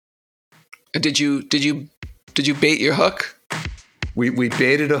Did you bait your hook? We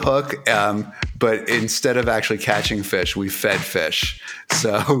baited a hook, but instead of actually catching fish, we fed fish.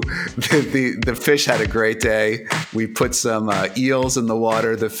 So the fish had a great day. We put some eels in the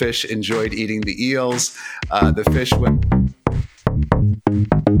water. The fish enjoyed eating the eels. The fish went.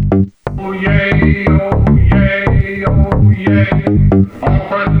 Oh yay, oh yay, oh yay. All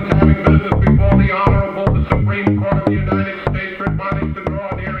present having business before the Honorable, the Supreme Court of the United States, are admonished to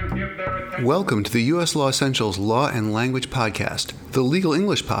draw near and give their attention. Welcome to the U.S. Law Essentials Law and Language Podcast, the legal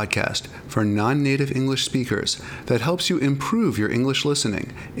English podcast for non-native English speakers that helps you improve your English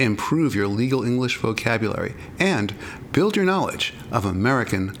listening, improve your legal English vocabulary, and build your knowledge of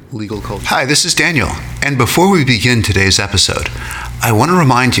American legal culture. Hi, this is Daniel, and before we begin today's episode, I want to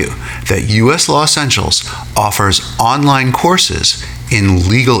remind you that U.S. Law Essentials offers online courses in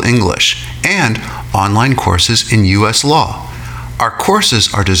legal English and online courses in U.S. law. Our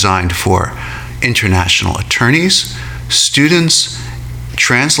courses are designed for international attorneys, students,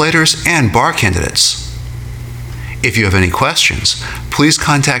 translators, and bar candidates. If you have any questions, please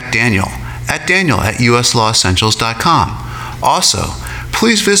contact Daniel at daniel@uslawessentials.com. Also,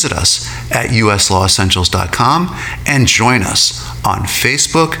 please visit us at uslawessentials.com and join us on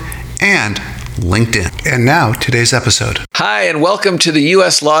Facebook and LinkedIn. And now, today's episode. Hi, and welcome to the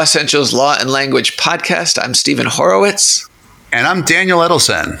U.S. Law Essentials Law and Language Podcast. I'm Stephen Horowitz. And I'm Daniel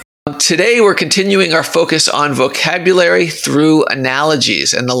Edelson. Today, we're continuing our focus on vocabulary through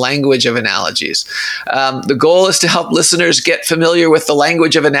analogies and the language of analogies. The goal is to help listeners get familiar with the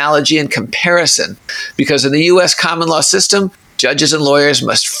language of analogy and comparison, because in the U.S. common law system, judges and lawyers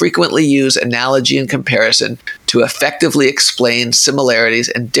must frequently use analogy and comparison to effectively explain similarities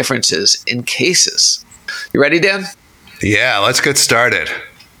and differences in cases. You ready, Dan? Yeah, let's get started.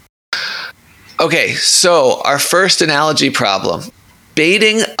 Okay, so our first analogy problem.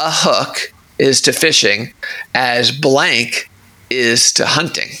 Baiting a hook is to fishing as blank is to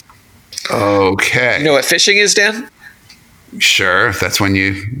hunting. Okay. You know what fishing is, Dan? Sure, that's when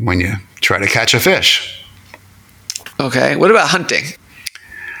you try to catch a fish. Okay, what about hunting?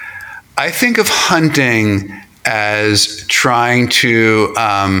 I think of hunting as trying to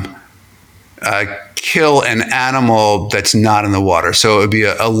kill an animal that's not in the water. So it would be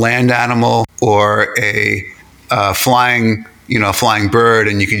a land animal or a flying bird,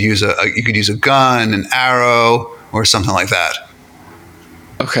 and you could use a gun, an arrow, or something like that.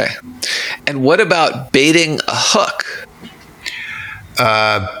 Okay, and what about baiting a hook?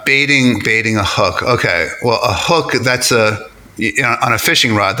 Baiting a hook. Okay, well, a hook, that's on a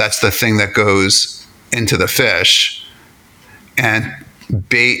fishing rod, that's the thing that goes into the fish, and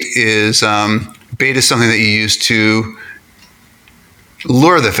bait is something that you use to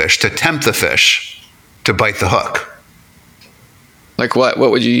lure the fish, to tempt the fish to bite the hook. Like what? What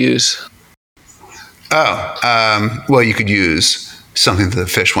would you use? Well, you could use something that the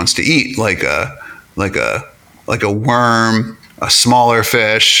fish wants to eat, like a worm, a smaller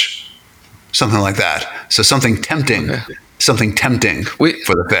fish, something like that. So something tempting, for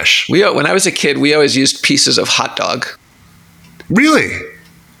the fish. When I was a kid, we always used pieces of hot dog. Really?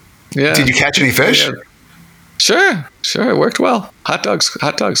 Yeah. Did you catch any fish? Yeah. Sure. It worked well. Hot dog's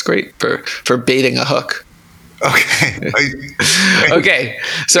great for baiting a hook. Okay. Okay.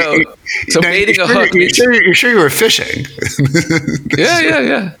 So baiting a hook. You're sure you were fishing?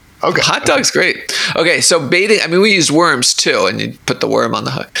 Yeah. Okay. Hot dog's great. Okay, so baiting, we use worms too, and you put the worm on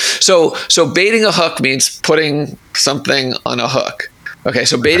the hook. So baiting a hook means putting something on a hook. Okay,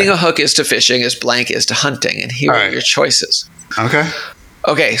 so baiting a hook is to fishing, as blank is to hunting, and here are your choices.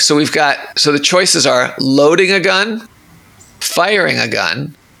 Okay, so the choices are loading a gun, firing a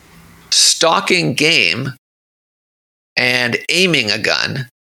gun, stalking game, and aiming a gun.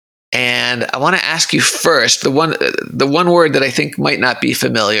 And I want to ask you first, the one word that I think might not be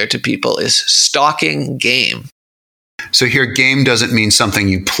familiar to people is stalking game. So here, game doesn't mean something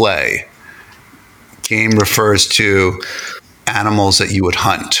you play. Game refers to animals that you would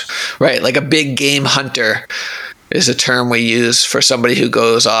hunt. Right, like a big game hunter is a term we use for somebody who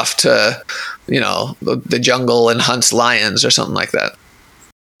goes off to, the jungle and hunts lions or something like that.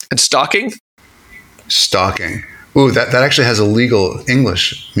 And stalking? Stalking. Ooh, that actually has a legal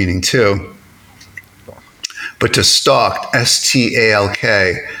English meaning too. But to stalk,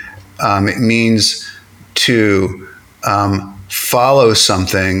 S-T-A-L-K, it means to follow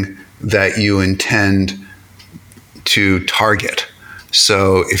something that you intend to target.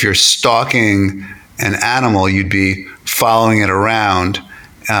 So if you're stalking an animal, you'd be following it around,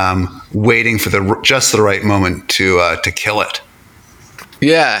 waiting for just the right moment to kill it.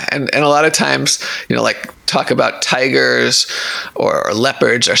 Yeah, and a lot of times, like talk about tigers or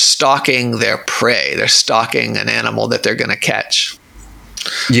leopards are stalking their prey. They're stalking an animal that they're going to catch.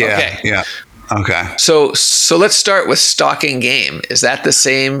 Yeah. Okay. Yeah. Okay. So let's start with stalking game. Is that the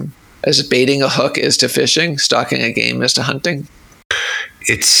same as baiting a hook is to fishing? Stalking a game is to hunting?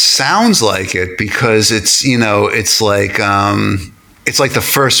 It sounds like it because it's like the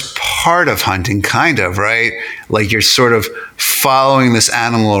first part of hunting, kind of, right? Like you're sort of following this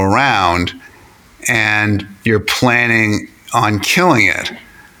animal around and you're planning on killing it.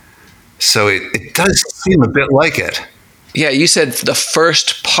 So it does seem a bit like it. Yeah, you said the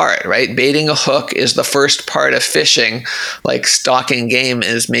first part, right? Baiting a hook is the first part of fishing, like stalking game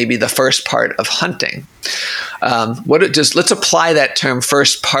is maybe the first part of hunting. Let's apply that term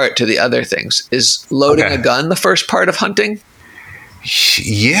first part to the other things. Is loading a gun the first part of hunting?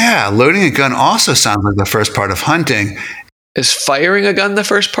 Yeah, loading a gun also sounds like the first part of hunting. Is firing a gun the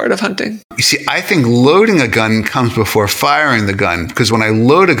first part of hunting? You see, I think loading a gun comes before firing the gun, because when I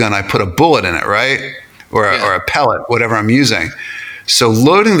load a gun, I put a bullet in it, right? Or a pellet, whatever I'm using. So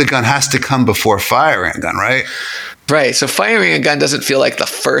loading the gun has to come before firing a gun, right? Right. So firing a gun doesn't feel like the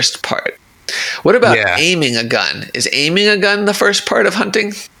first part. What about aiming a gun? Is aiming a gun the first part of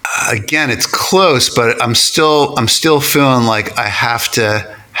hunting? Again, it's close, but I'm still feeling like I have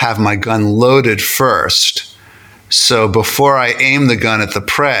to have my gun loaded first. So before I aim the gun at the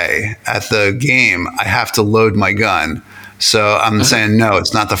prey, at the game, I have to load my gun. So I'm saying no,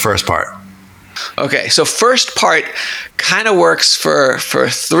 it's not the first part. Okay, so first part kind of works for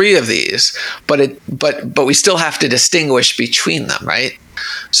three of these, but we still have to distinguish between them, right?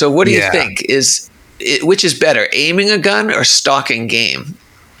 So what do you think? Which is better, aiming a gun or stalking game?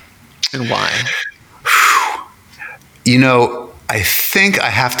 And why? I think I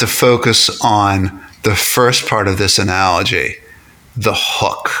have to focus on the first part of this analogy, the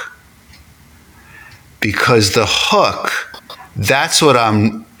hook. Because the hook, that's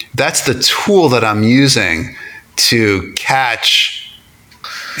the tool that I'm using to catch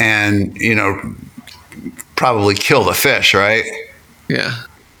and, probably kill the fish, right? Yeah.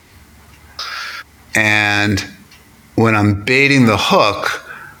 And when I'm baiting the hook,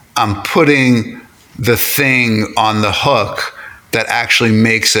 I'm putting the thing on the hook that actually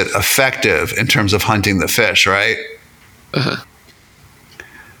makes it effective in terms of hunting the fish, right? Uh-huh.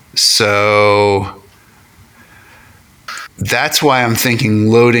 So that's why I'm thinking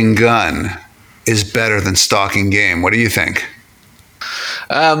loading gun is better than stalking game. What do you think?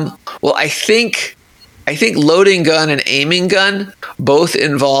 Well, I think loading gun and aiming gun both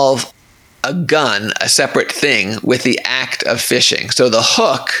involve a gun, a separate thing, with the act of fishing. So the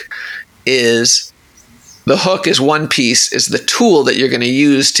hook is one piece, is the tool that you're going to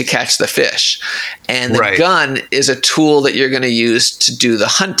use to catch the fish. And the gun is a tool that you're going to use to do the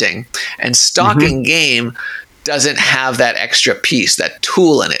hunting. And stalking game doesn't have that extra piece, that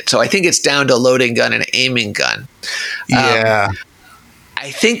tool in it. So I think it's down to loading gun and aiming gun. Yeah. I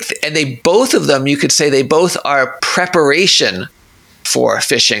think, and both of them, you could say they both are preparation for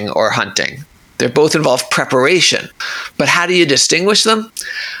fishing or hunting. They both involve preparation. But how do you distinguish them?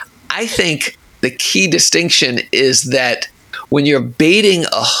 I think the key distinction is that when you're baiting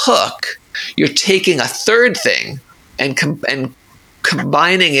a hook, you're taking a third thing and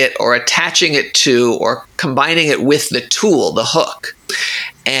combining it or attaching it to or combining it with the tool, the hook.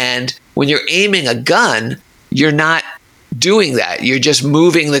 And when you're aiming a gun, you're not doing that. You're just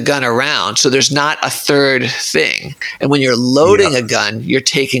moving the gun around. So there's not a third thing. And when you're loading a gun, you're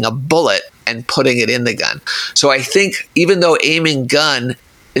taking a bullet and putting it in the gun. So I think even though aiming gun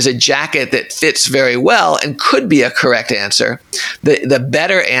is a jacket that fits very well and could be a correct answer, the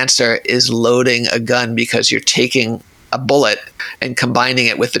better answer is loading a gun, because you're taking a bullet and combining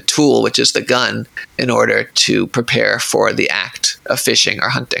it with the tool, which is the gun, in order to prepare for the act of fishing or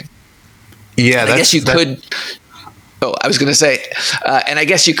hunting. Yeah, I guess you could. Oh, I was going to say, and I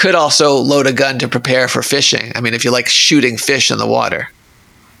guess you could also load a gun to prepare for fishing. I mean, if you like shooting fish in the water.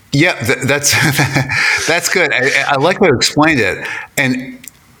 Yeah, that's good. I like how you explained it. And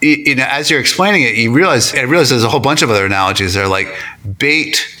as you're explaining it, I realize there's a whole bunch of other analogies. They're like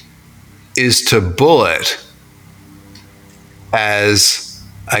bait is to bullet, as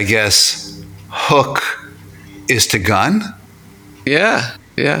I guess hook is to gun. Yeah.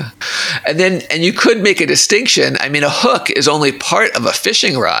 And you could make a distinction. I mean, a hook is only part of a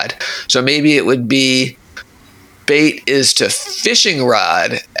fishing rod. So maybe it would be bait is to fishing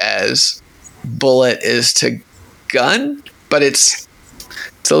rod as bullet is to gun, but it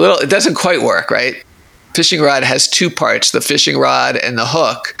doesn't quite work, right? Fishing rod has two parts, the fishing rod and the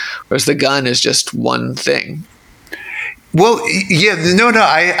hook, whereas the gun is just one thing. Well, yeah, no,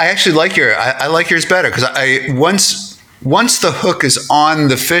 I actually like I like yours better because once the hook is on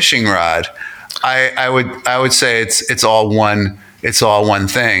the fishing rod, I would say it's all one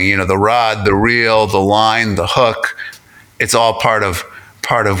thing. You know, the rod, the reel, the line, the hook, it's all part of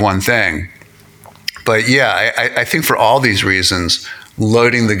one thing. But yeah, I think for all these reasons,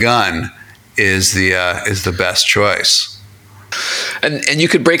 loading the gun is the best choice. And you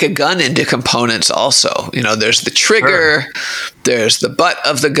could break a gun into components also. You know, there's the trigger, there's the butt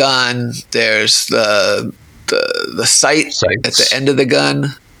of the gun, there's the sight at the end of the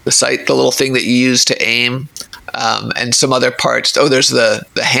gun, the sight, the little thing that you use to aim, and some other parts. Oh, there's the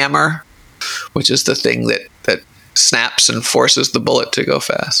hammer, which is the thing that snaps and forces the bullet to go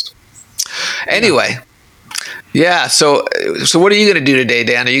fast. Anyway, yeah. So what are you going to do today,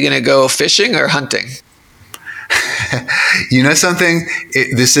 Dan? Are you going to go fishing or hunting? You know something?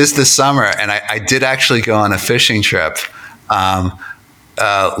 This is the summer, and I did actually go on a fishing trip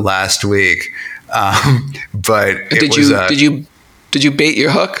last week. But did you bait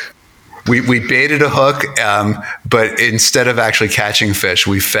your hook? We baited a hook, but instead of actually catching fish,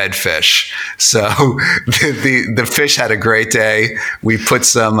 we fed fish. So the fish had a great day. We put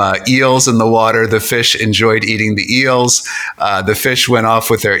some eels in the water. The fish enjoyed eating the eels. The fish went off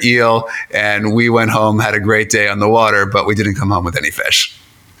with their eel, and we went home, had a great day on the water, but we didn't come home with any fish.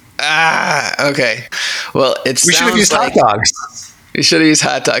 Okay. Well, we should have used hot dogs. You should have used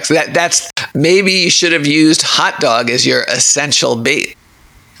hot dogs. That's maybe you should have used hot dog as your essential bait.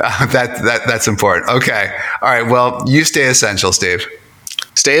 That's important. Okay. All right. Well, you stay essential, Steve.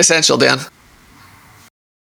 Stay essential, Dan.